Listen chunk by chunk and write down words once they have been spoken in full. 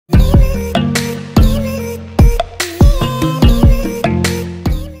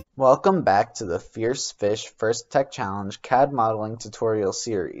Welcome back to the Fierce Fish First Tech Challenge CAD modeling tutorial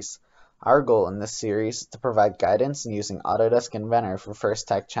series. Our goal in this series is to provide guidance in using Autodesk Inventor for First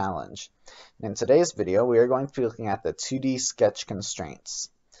Tech Challenge. In today's video, we are going to be looking at the 2D sketch constraints.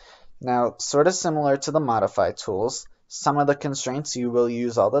 Now, sort of similar to the modify tools, some of the constraints you will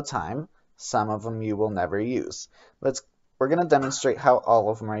use all the time, some of them you will never use. We're going to demonstrate how all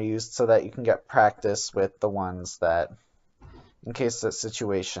of them are used so that you can get practice with the ones that, in case that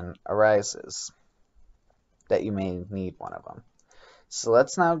situation arises, that you may need one of them. So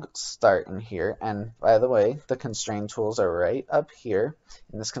let's now start in here, and by the way, the constraint tools are right up here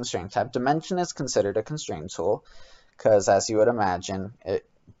in this constraint tab. Dimension is considered a constraint tool because, as you would imagine, it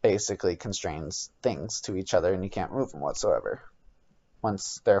basically constrains things to each other and you can't move them whatsoever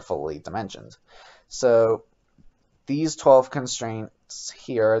once they're fully dimensioned. So these 12 constraints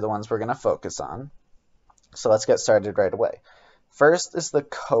here are the ones we're going to focus on. So let's get started right away. First is the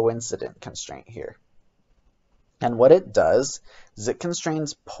coincident constraint here. And what it does is it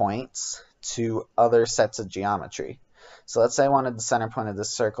constrains points to other sets of geometry. So let's say I wanted the center point of this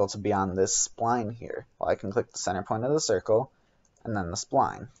circle to be on this spline here. Well, I can click the center point of the circle and then the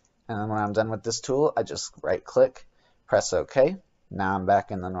spline. And then when I'm done with this tool, I just right click, press OK. Now I'm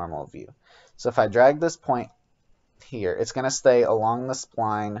back in the normal view. So if I drag this point here, it's going to stay along the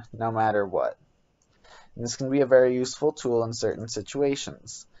spline no matter what. And this can be a very useful tool in certain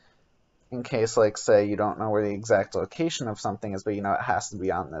situations. In case, like, say, you don't know where the exact location of something is, but you know it has to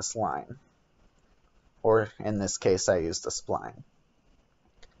be on this line. Or, in this case, I used a spline.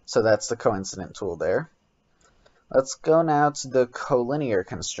 So that's the coincident tool there. Let's go now to the collinear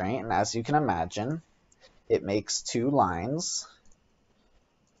constraint, and as you can imagine, it makes two lines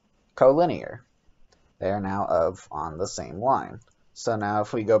collinear. They are now on the same line. So now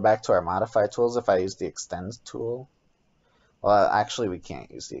if we go back to our modify tools, if I use the extend tool, well, actually we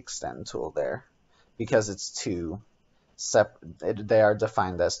can't use the extend tool there because it's two separate, they are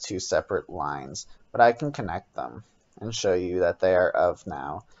defined as two separate lines, but I can connect them and show you that they are of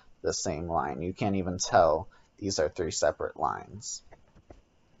now the same line. You can't even tell these are three separate lines.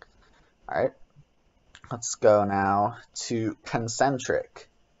 Alright, let's go now to concentric,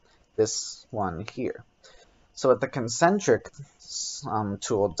 this one here. So what the concentric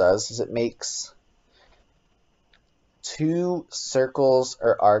tool does is it makes two circles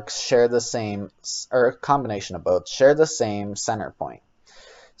or arcs share the same, or a combination of both, share the same center point.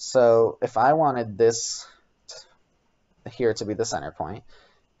 So if I wanted this here to be the center point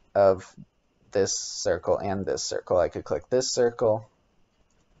of this circle and this circle, I could click this circle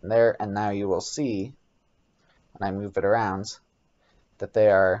there, and now you will see when I move it around that they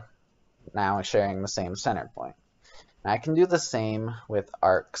are now sharing the same center point. Now I can do the same with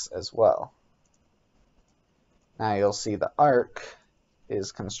arcs as well. Now you'll see the arc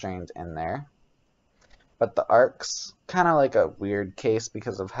is constrained in there, but the arc's kind of like a weird case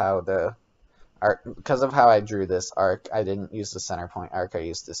because of how I drew this arc. I didn't use the center point arc, I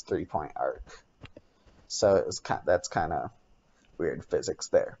used this 3-point arc. So that's kind of weird physics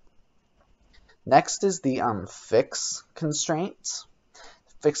there. Next is the fix constraint.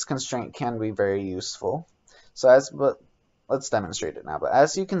 Fixed constraint can be very useful. So let's demonstrate it now. But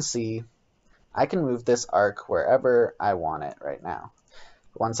as you can see, I can move this arc wherever I want it right now.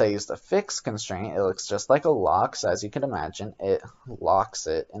 Once I use the fixed constraint, it looks just like a lock. So as you can imagine, it locks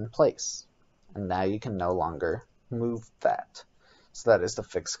it in place. And now you can no longer move that. So that is the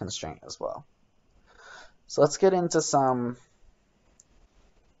fixed constraint as well. So let's get into some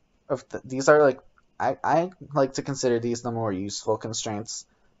of these are like, I like to consider these the more useful constraints.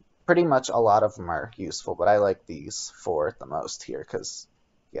 Pretty much a lot of them are useful, but I like these four the most here because,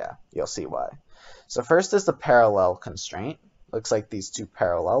 yeah, you'll see why. So first is the parallel constraint. Looks like these two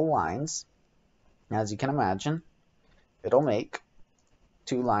parallel lines. As you can imagine, it'll make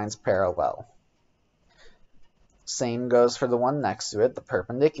two lines parallel. Same goes for the one next to it, the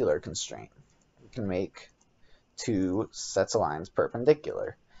perpendicular constraint. You can make two sets of lines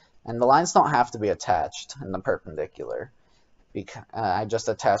perpendicular. And the lines don't have to be attached in the perpendicular. I just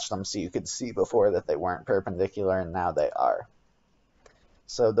attached them so you could see before that they weren't perpendicular, and now they are.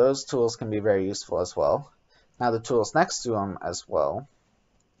 So those tools can be very useful as well. Now the tools next to them as well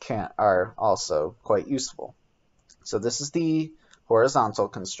are also quite useful. So this is the horizontal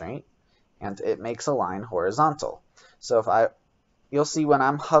constraint, and it makes a line horizontal. So you'll see when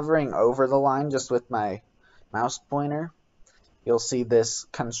I'm hovering over the line just with my mouse pointer, you'll see this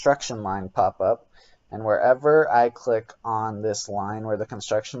construction line pop up. And wherever I click on this line where the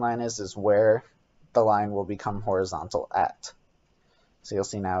construction line is where the line will become horizontal at. So you'll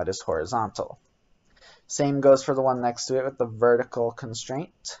see now it is horizontal. Same goes for the one next to it with the vertical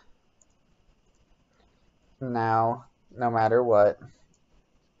constraint. now, no matter what,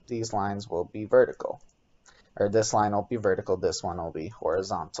 these lines will be vertical. Or this line will be vertical, this one will be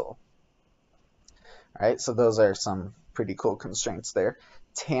horizontal. Alright, so those are some pretty cool constraints there.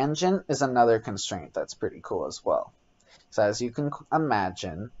 Tangent is another constraint that's pretty cool as well. So as you can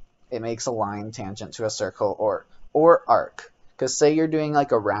imagine, it makes a line tangent to a circle or arc. Because say you're doing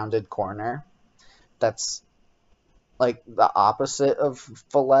like a rounded corner, that's like the opposite of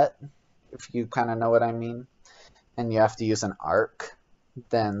fillet, if you kind of know what I mean, and you have to use an arc,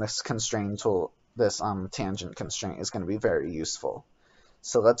 then this constraint tool, this tangent constraint is going to be very useful.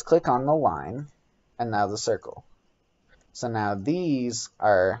 So let's click on the line, and now the circle. So now these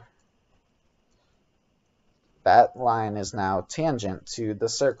are, that line is now tangent to the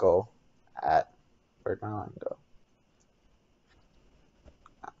circle at, where'd my line go?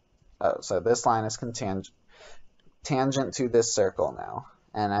 Oh, so this line is tangent to this circle now,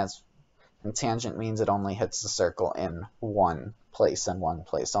 and tangent means it only hits the circle in one place and one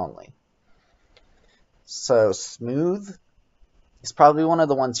place only. So smooth is probably one of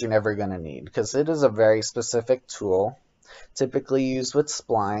the ones you're never going to need because it is a very specific tool, typically used with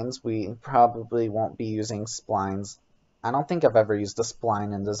splines. We probably won't be using splines. I don't think I've ever used a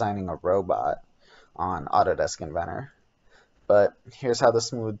spline in designing a robot on Autodesk Inventor. But here's how the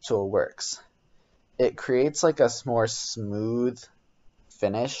smooth tool works. It creates like a more smooth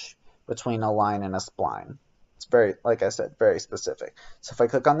finish between a line and a spline. It's very, like I said, very specific. So if I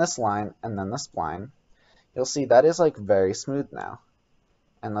click on this line and then the spline, you'll see that is like very smooth now.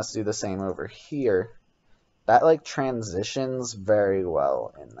 And let's do the same over here. That like transitions very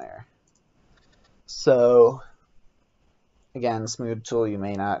well in there. So again, smooth tool, you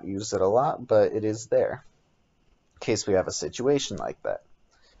may not use it a lot, but it is there in case we have a situation like that.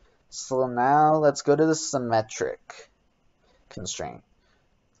 So now let's go to the symmetric constraint.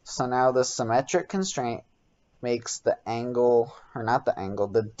 So now the symmetric constraint makes the angle, or not the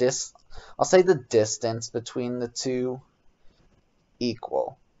angle, I'll say the distance between the two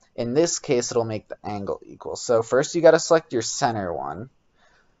equal. In this case, it'll make the angle equal. So first you got to select your center one,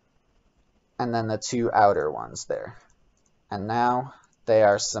 and then the two outer ones there. And now they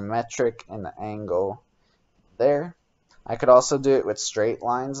are symmetric in the angle there. I could also do it with straight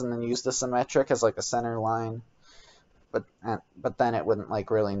lines and then use the symmetric as like a center line, but then it wouldn't like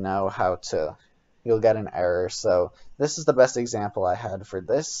really know how to, you'll get an error. So this is the best example I had for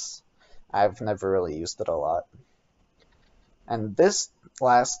this. I've never really used it a lot. And this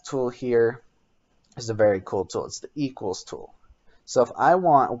last tool here is a very cool tool. It's the equals tool. So if I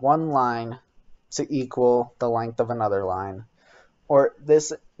want one line to equal the length of another line, or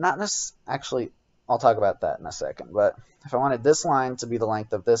this, not necessarily, actually, I'll talk about that in a second, but if I wanted this line to be the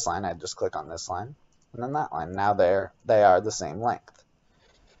length of this line, I'd just click on this line and then that line. Now they are the same length.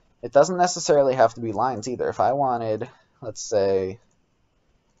 It doesn't necessarily have to be lines either. If I wanted, let's say,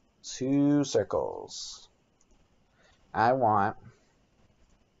 two circles, I want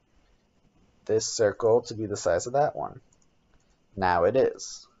this circle to be the size of that one. Now it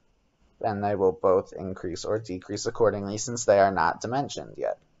is. And they will both increase or decrease accordingly since they are not dimensioned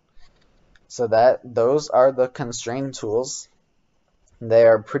yet. So those are the constraint tools. They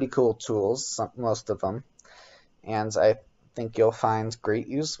are pretty cool tools, most of them, and I think you'll find great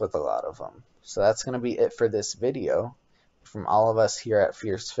use with a lot of them. So that's going to be it for this video. From all of us here at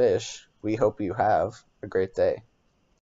Fierce Fish, we hope you have a great day.